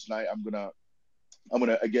later on tonight, I'm gonna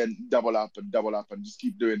again double up and just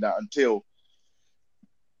keep doing that until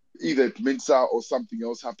either it mints out or something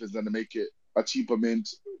else happens and they make it a cheaper mint.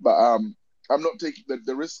 But I'm not taking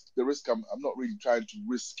the risk. The risk. I'm not really trying to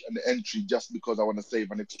risk an entry just because I want to save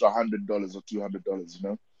an extra $100 or $200. You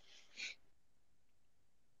know.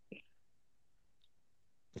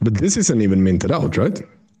 But this isn't even minted out, right?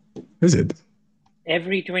 Is it?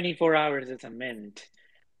 Every 24 hours it's a mint.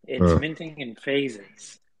 It's minting in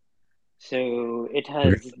phases. So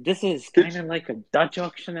this is kind of like a Dutch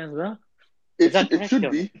auction as well. Is that It correct, should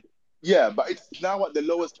Tony? be. Yeah, but it's now at the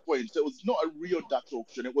lowest point. So it was not a real Dutch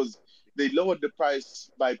auction. It was they lowered the price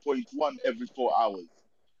by point 0.1 every 4 hours.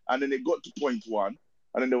 And then it got to point 0.1.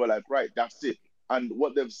 And then they were like, right, that's it. And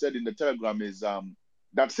what they've said in the telegram is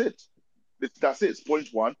that's it. That's it. It's point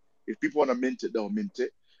 0.1. If people want to mint it, they'll mint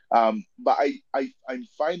it. But I'm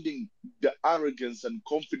finding the arrogance and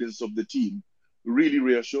confidence of the team really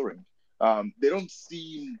reassuring. They don't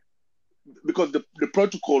seem because the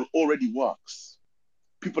protocol already works.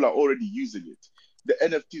 People are already using it. The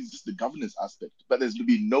NFT is just the governance aspect, but there's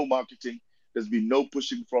been no marketing. There's been no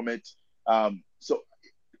pushing from it.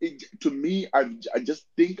 To me, I just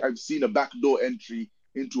think I've seen a backdoor entry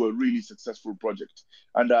into a really successful project.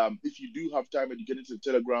 And if you do have time and you get into the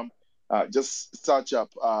Telegram, just search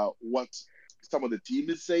up what some of the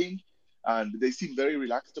team is saying, and they seem very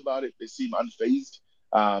relaxed about it. They seem unfazed.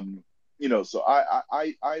 So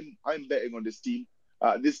I'm betting on this team.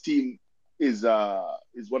 This team is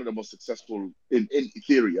one of the most successful in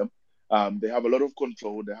Ethereum. They have a lot of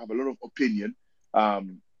control. They have a lot of opinion.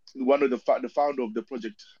 One of the founder of the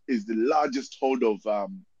project is the largest holder of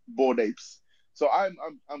Bored Apes. So I'm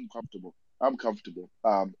comfortable. I'm comfortable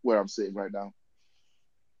where I'm sitting right now.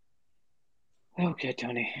 Okay,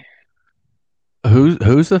 Tony.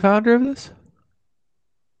 Who's the founder of this?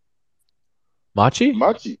 Machi?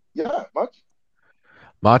 Machi, yeah, Machi.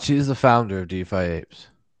 Machi is the founder of DeFi Apes.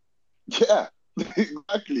 Yeah,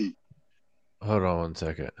 exactly. Hold on one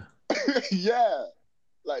second. Yeah,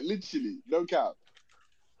 like literally, no cap.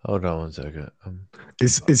 Hold on one second.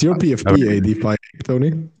 Is your PFP a DeFi ape,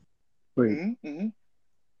 Tony? Wait. Mm-hmm.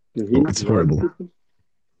 It's horrible.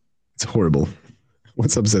 It's horrible.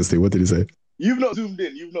 What's up, Zesty? What did he say? You've not zoomed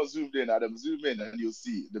in, Adam. Zoom in and you'll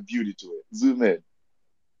see the beauty to it. Zoom in.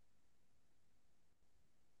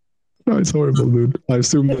 No, it's horrible, dude. I've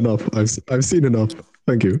zoomed enough. I've seen enough.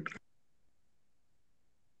 Thank you.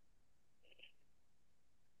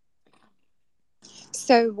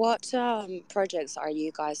 So what projects are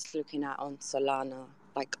you guys looking at on Solana,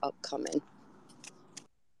 like upcoming?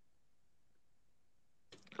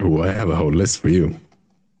 Oh, I have a whole list for you.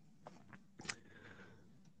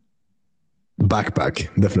 Backpack,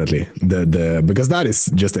 definitely. Because that is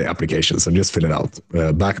just the application, so just fill it out.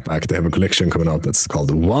 Backpack, they have a collection coming out that's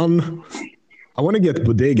called One. I want to get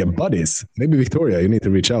Bodega Buddies. Maybe Victoria, you need to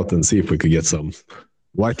reach out and see if we could get some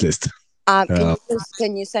whitelist.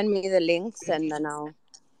 Can you send me the links and then I'll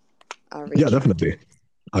reach Yeah, definitely.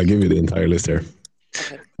 I'll give you the entire list here.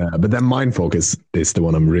 Okay. But then Mindfocus is the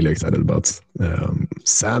one I'm really excited about.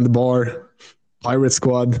 Sandbar, Pirate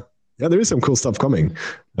Squad. Yeah, there is some cool stuff coming.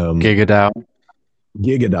 GigaDAO,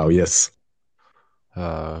 yes.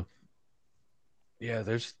 Yeah,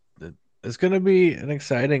 it's going to be an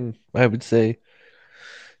exciting, I would say,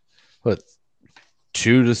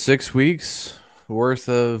 2 to 6 weeks worth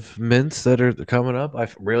of mints that are coming up. I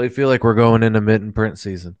really feel like we're going into mint and print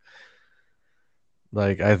season.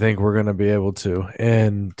 Like, I think we're going to be able to.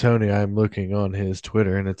 And Tony, I'm looking on his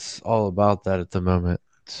Twitter, and it's all about that at the moment.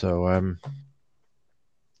 So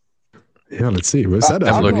yeah, let's see. We're set I'm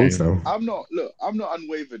after looking. weeks now. I'm not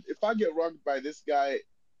unwavered. If I get rugged by this guy,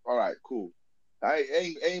 all right, cool.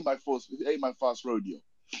 I ain't my first rodeo.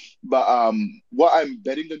 But what I'm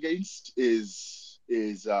betting against is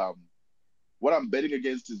me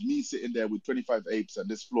sitting there with 25 apes and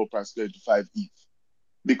this floor price going to 5 ETH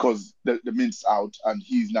because the mint's out and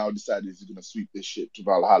he's now decided he's going to sweep this shit to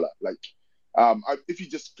Valhalla. Like, if you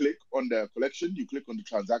just click on the collection, you click on the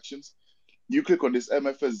transactions, you click on this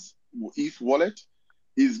MFS ETH wallet,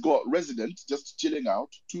 he's got resident just chilling out,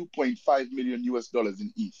 $2.5 million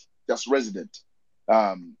in ETH, just resident.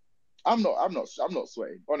 I'm not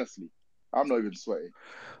sweating, honestly. I'm not even sweating.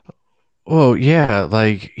 Well, yeah,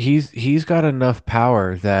 like he's got enough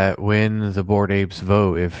power that when the Bored Apes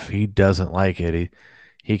vote, if he doesn't like it,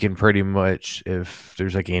 he can pretty much, if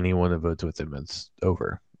there's like anyone that votes with him, it's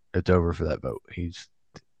over. It's over for that vote.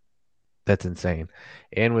 That's insane.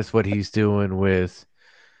 And with what he's doing with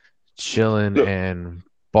Chillin' and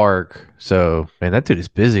Bark, so man, that dude is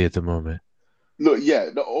busy at the moment. Look,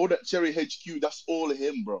 yeah, all that Cherry HQ, that's all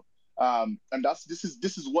him, bro. And this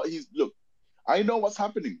is what he's look. I know what's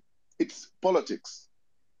happening. It's politics.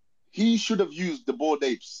 He should have used the Bored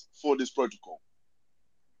Apes for this protocol.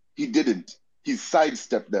 He didn't. He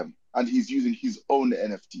sidestepped them. and he's using his own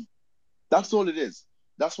NFT. That's all it is.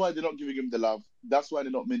 That's why they're not giving him the love. That's why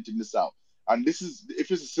they're not minting this out. And this is, if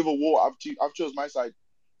it's a civil war, I've chose my side.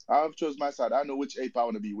 I've chose my side. I know which ape I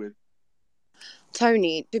want to be with.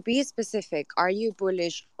 Tony, to be specific, are you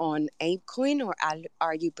bullish on ApeCoin or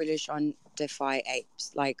are you bullish on DeFi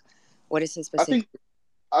apes? Like, what is the specific?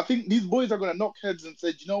 I think these boys are gonna knock heads and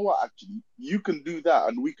say, you know what? Actually, you can do that,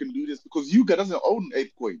 and we can do this because Yuga doesn't own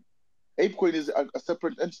ApeCoin. ApeCoin is a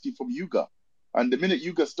separate entity from Yuga, and the minute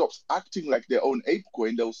Yuga stops acting like their own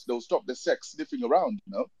ApeCoin, they'll stop the SEC sniffing around.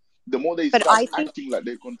 You know, the more they But start I think... acting like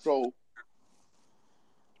they control.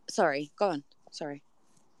 Sorry, go on. Sorry.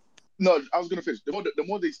 No, I was gonna finish. The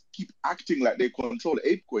more they keep acting like they control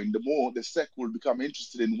ApeCoin, the more the SEC will become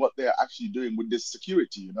interested in what they're actually doing with this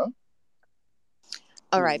security. You know.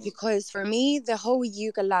 All right, because for me, the whole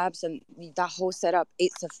Yuga Labs and that whole setup,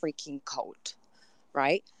 it's a freaking cult,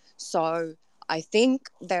 right? So I think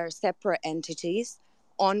they're separate entities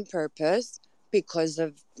on purpose because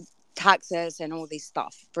of taxes and all this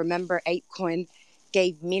stuff. Remember, ApeCoin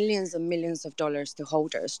gave millions and millions of dollars to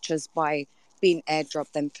holders just by being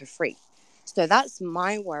airdropped them for free. So that's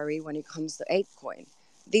my worry when it comes to ApeCoin.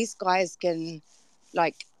 These guys can,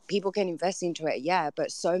 like, people can invest into it, yeah,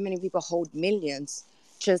 but so many people hold millions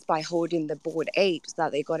just by holding the bored apes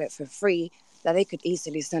that they got it for free, that they could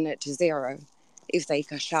easily send it to zero if they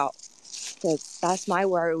cash out. So that's my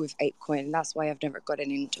worry with ApeCoin. That's why I've never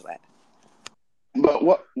gotten into it. But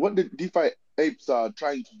what the DeFi apes are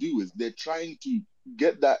trying to do is they're trying to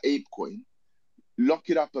get that ape coin, lock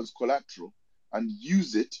it up as collateral, and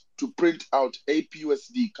use it to print out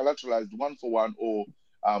APUSD collateralized 1-for-1 or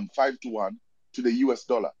 5-to-1 to the US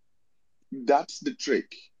dollar. That's the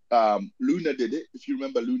trick. Luna did it. If you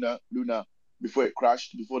remember Luna before it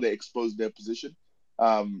crashed, before they exposed their position,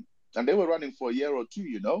 and they were running for a year or two,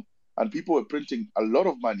 you know, and people were printing a lot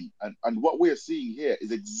of money. And what we're seeing here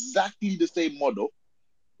is exactly the same model,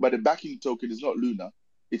 but the backing token is not Luna,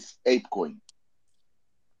 it's ApeCoin.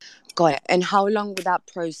 Got it. And how long would that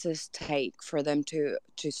process take for them to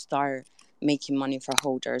start making money for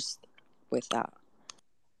holders with that?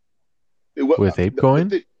 With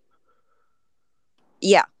ApeCoin?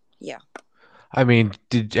 Yeah. I mean,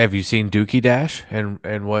 have you seen Dookie Dash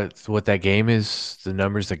and what that game is? The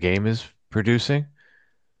numbers the game is producing.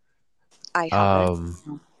 I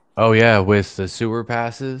haven't. Oh yeah, with the sewer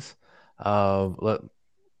passes. Let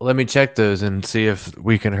me check those and see if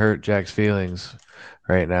we can hurt Jack's feelings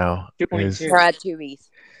right now. 2.2. We're at 2 ETH.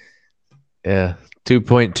 Yeah,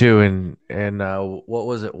 2.2 and what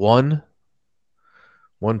was it? 1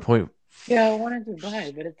 point. Yeah, I wanted to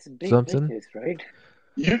buy, but it's a big something, business, right?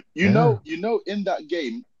 You know, in that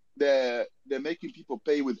game, they're making people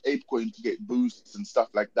pay with ApeCoin to get boosts and stuff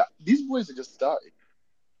like that. These boys are just starting.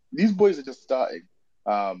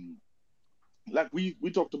 Like we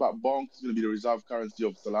talked about Bonk is going to be the reserve currency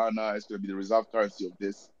of Solana. It's going to be the reserve currency of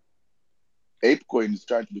this. ApeCoin is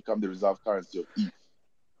trying to become the reserve currency of ETH.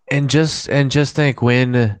 And just think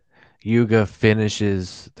when Yuga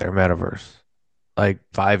finishes their metaverse, like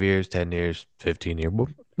 5 years, 10 years, 15 years,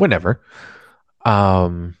 whenever.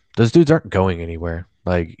 Those dudes aren't going anywhere.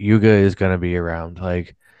 Like Yuga is gonna be around.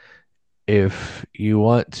 Like if you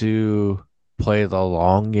want to play the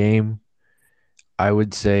long game, I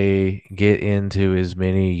would say get into as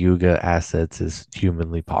many Yuga assets as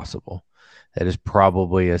humanly possible. That is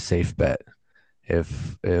probably a safe bet.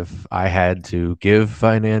 If I had to give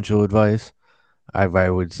financial advice, I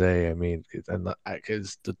would say, I mean,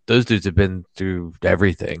 because those dudes have been through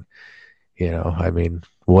everything. You know, I mean,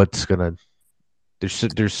 what's gonna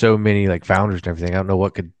there's so many like founders and everything. I don't know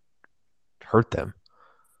what could hurt them.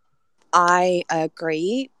 I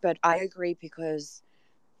agree, but I agree because,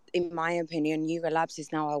 in my opinion, Yuga Labs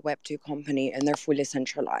is now a Web2 company and they're fully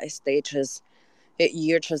centralized.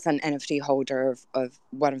 You're just an NFT holder of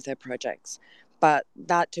one of their projects. But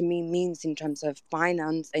that to me means in terms of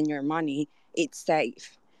finance and your money, it's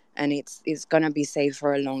safe and it's going to be safe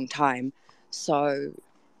for a long time. So,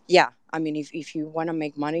 yeah, I mean, if you want to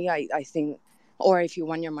make money, I think, or if you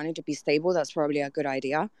want your money to be stable, that's probably a good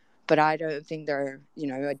idea. But I don't think they're,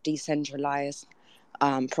 a decentralized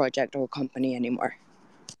project or company anymore.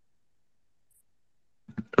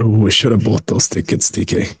 We should have bought those tickets,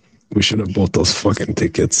 TK. We should have bought those fucking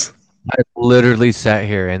tickets. I literally sat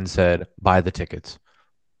here and said, buy the tickets.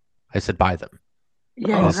 I said, buy them.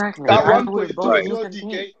 Yeah, exactly. That I 1.2 would as buy well, it.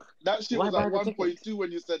 TK. That shit was Why at buy the 1.2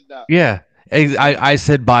 when you said that. Yeah, I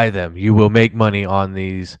said, buy them. You will make money on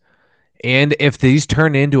these. And if these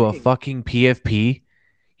turn into a fucking PFP,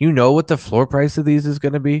 you know what the floor price of these is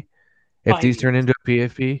going to be? If these turn into a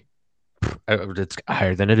PFP, it's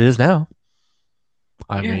higher than it is now.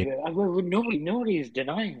 I mean, nobody is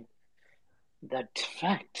denying that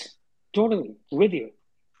fact. Totally with you.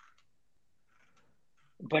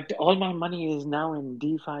 But all my money is now in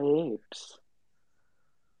DeFi apes.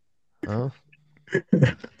 oh.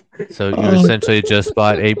 So you essentially just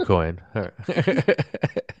bought ApeCoin.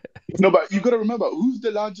 No, but you got to remember who's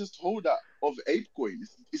the largest holder of ApeCoin?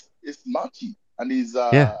 It's Marty and his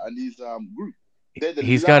Yeah. group. They're the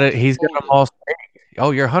He's got largest them holders. all straight.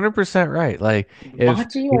 Oh, you're 100% right. Like if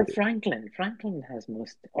Marty or Franklin? Franklin has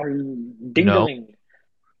most, or no, Dingaling.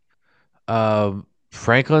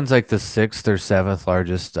 Franklin's like the 6th or 7th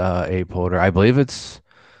largest ape holder. I believe it's.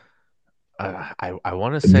 I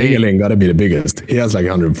want to say Dingaling got to be the biggest. He has like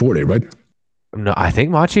 140, right? no. I think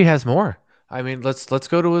Machi has more. I mean, let's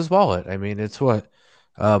go to his wallet. I mean, it's what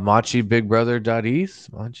Machi Big Brother.eth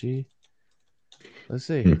Machi. Let's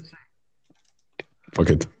see. Fuck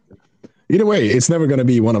it. Either way, it's never going to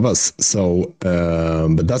be one of us. So,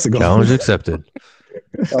 but that's a goal. Challenge accepted.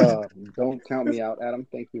 Don't count me out, Adam.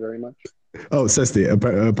 Thank you very much. Oh, Sesti,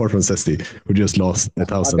 apart from Sesti, who just lost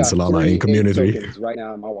 1,000 I've got Solana 3 in Communi3. tokens right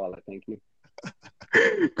now in my wallet. Thank you.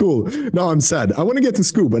 Cool. Now I'm sad. I want to get to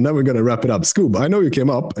Scoob, and then we're going to wrap it up. Scoob, I know you came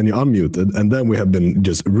up and you unmuted, and then we have been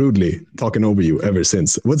just rudely talking over you ever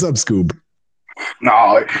since. What's up, Scoob?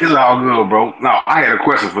 No, it's all good, bro. No, I had a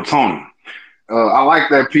question for Tony. I like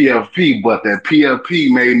that PFP, but that PFP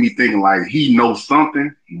made me think like he knows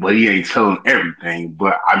something, but he ain't telling everything.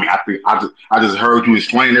 But I mean, I think I just heard you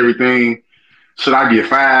explain everything. Should I get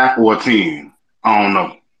 5 or 10? I don't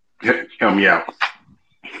know. Help me out.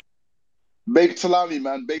 Baked salami,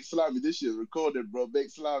 man. Baked salami. This shit is recorded, bro.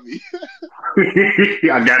 Baked salami.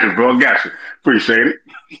 I got you, bro. I got you. Appreciate it.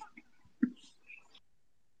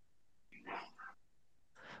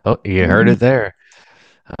 Oh, you heard it there.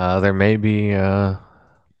 There may be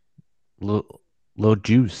little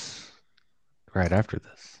juice right after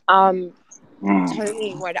this.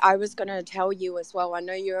 Tony, what I was gonna tell you as well. I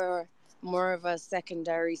know you're more of a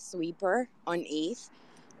secondary sweeper on ETH,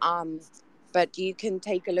 but you can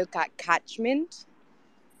take a look at catchment.yxe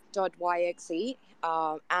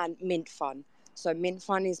and MintFun. So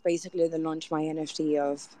MintFun is basically the launch my NFT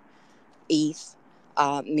of ETH.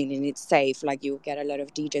 Meaning it's safe, like you'll get a lot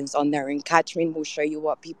of degens on there, and Catchment will show you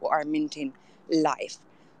what people are minting live.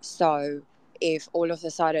 So if all of a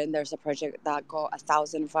sudden there's a project that got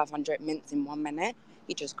 1,500 mints in 1 minute,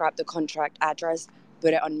 you just grab the contract address,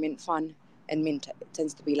 put it on MintFun, and mint it. It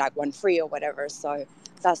tends to be like 1 free or whatever. So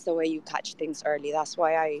that's the way you catch things early. That's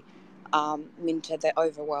why I minted the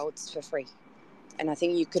overworlds for free, and I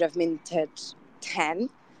think you could have minted 10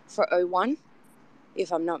 for 01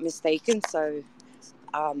 if I'm not mistaken. So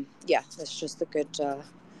yeah, that's just a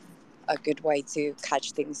good way to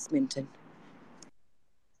catch things minting.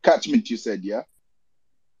 Catchment, you said, yeah?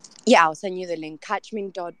 Yeah, I'll send you the link.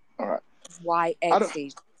 Catchment.yxe,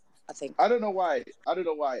 I think. I don't know why.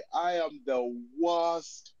 I am the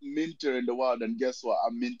worst minter in the world, and guess what?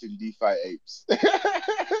 I'm minting DeFi apes.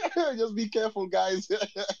 Just be careful, guys.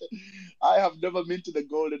 I have never minted a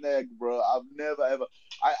golden egg, bro. I've never ever.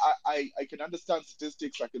 I can understand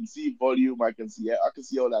statistics. I can see volume. I can see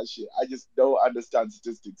all that shit. I just don't understand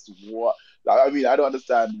statistics. What? I mean, I don't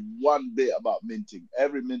understand one bit about minting.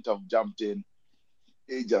 Every mint I've jumped in,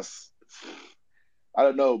 it just. I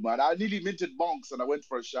don't know, man. I nearly minted bonks and I went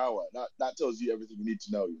for a shower. That tells you everything you need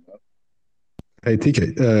to know, you know. Hey,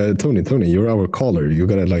 TK, Tony, you're our caller. You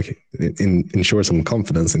gotta like ensure some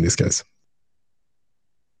confidence in these guys.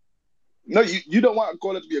 No, you don't want a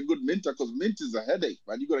caller to be a good minter, because mint is a headache,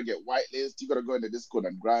 man. You gotta get whitelist. You gotta go into Discord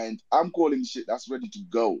and grind. I'm calling shit that's ready to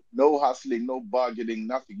go. No hustling, no bargaining,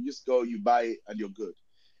 nothing. You just go, you buy it, and you're good.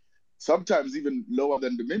 Sometimes even lower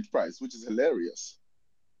than the mint price, which is hilarious.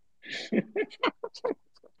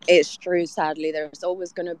 It's true, sadly. There's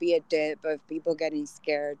always going to be a dip of people getting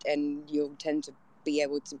scared, and you'll tend to be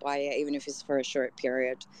able to buy it, even if it's for a short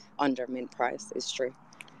period, under mint price. It's true.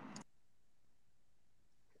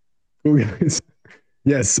 Cool, guys.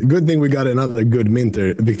 Yes, good thing we got another good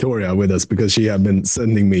minter, Victoria, with us, because she had been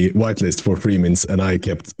sending me whitelist for free mints, and I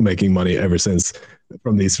kept making money ever since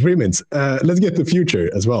from these free mints. Let's get to future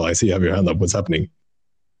as well. I see you have your hand up. What's happening?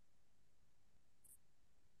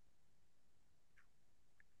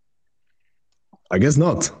 I guess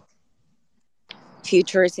not.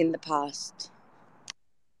 Future is in the past.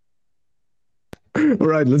 All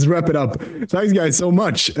right, let's wrap it up. Thanks, guys, so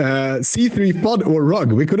much. C3 pod or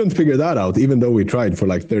rug? We couldn't figure that out, even though we tried for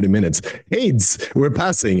like 30 minutes. HADES, we're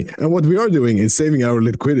passing. And what we are doing is saving our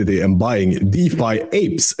liquidity and buying DeFi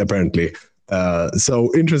apes, apparently.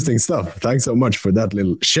 So interesting stuff. Thanks so much for that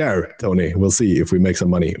little share, Tony. We'll see if we make some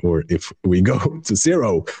money or if we go to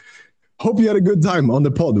zero. Hope you had a good time on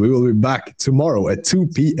the pod. We will be back tomorrow at 2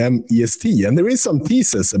 p.m. EST. And there is some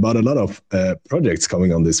teases about a lot of projects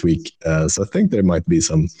coming on this week. So I think there might be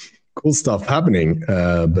some cool stuff happening.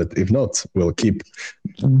 But if not, we'll keep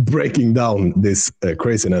breaking down this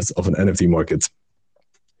craziness of an NFT market.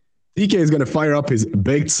 DK is going to fire up his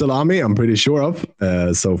baked salami, I'm pretty sure of.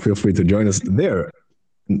 So feel free to join us there.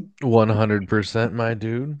 100%, my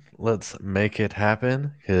dude. Let's make it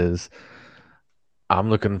happen because I'm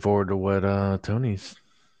looking forward to what Tony's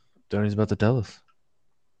about to tell us.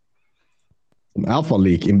 Some alpha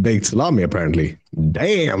leak in baked salami, apparently.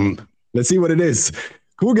 Damn. Let's see what it is.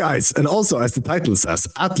 Cool, guys. And also, as the title says,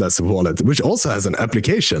 Atlas Wallet, which also has an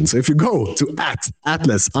application. So if you go to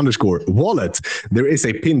 @Atlas_wallet, there is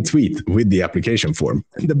a pinned tweet with the application form.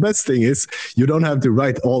 And the best thing is you don't have to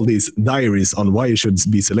write all these diaries on why you should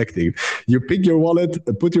be selected. You pick your wallet,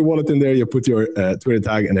 put your wallet in there, you put your Twitter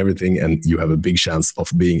tag and everything, and you have a big chance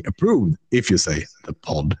of being approved if you say the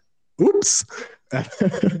pod. Oops.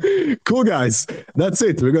 Cool, guys. That's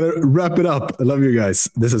it. We're going to wrap it up. I love you guys.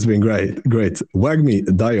 This has been great. WAGMI,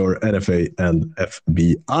 Dior, NFA, and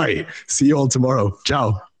FBI. See you all tomorrow.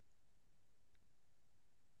 Ciao.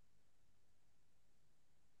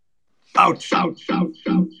 Ouch.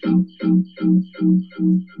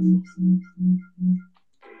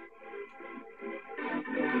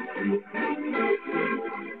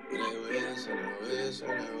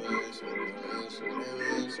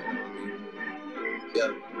 Yeah.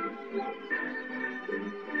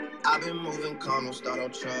 I've been moving calm, don't start no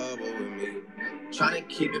trouble with me. Trying to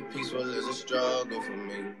keep it peaceful is a struggle for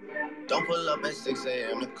me. Don't pull up at 6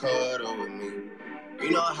 a.m. to cuddle with me.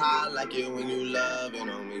 You know how I like it when you loving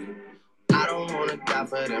on me. I don't wanna die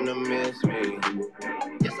for them to miss me.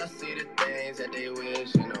 Yes, I see the things that they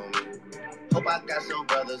wishing on me. Hope I got some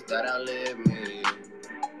brothers that outlive me.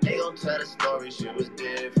 They gon' tell the story, shit was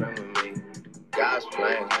different with me. God's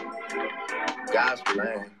plan. God's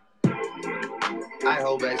plan. I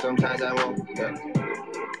hold back, sometimes I won't. Yeah.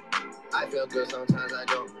 I feel good, sometimes I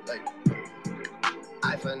don't. Like,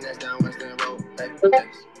 I finesse down Western Road. Like,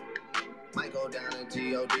 yes. Might go down to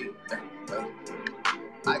G.O.D. Yeah. Right.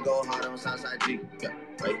 I go hard on Southside G. Yeah.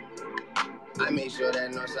 Right. I make sure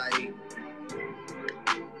that Northside E.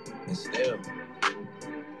 And still,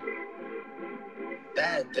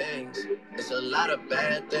 bad things. It's a lot of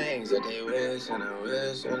bad things that they wish and I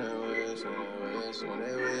wish and I wish and I wish and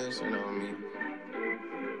they wishing on me.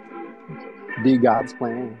 The God's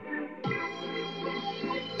plan.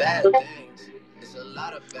 Bad things. It's a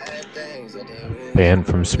lot of bad things that they wish. Banned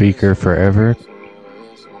from speaker forever.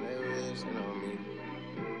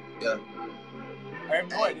 Yeah. I have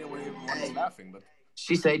no idea where everyone is laughing, but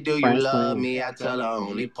She say, do you love me? I tell her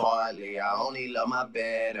only partly. I only love my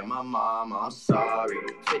bed and my mom. I'm sorry.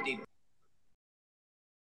 50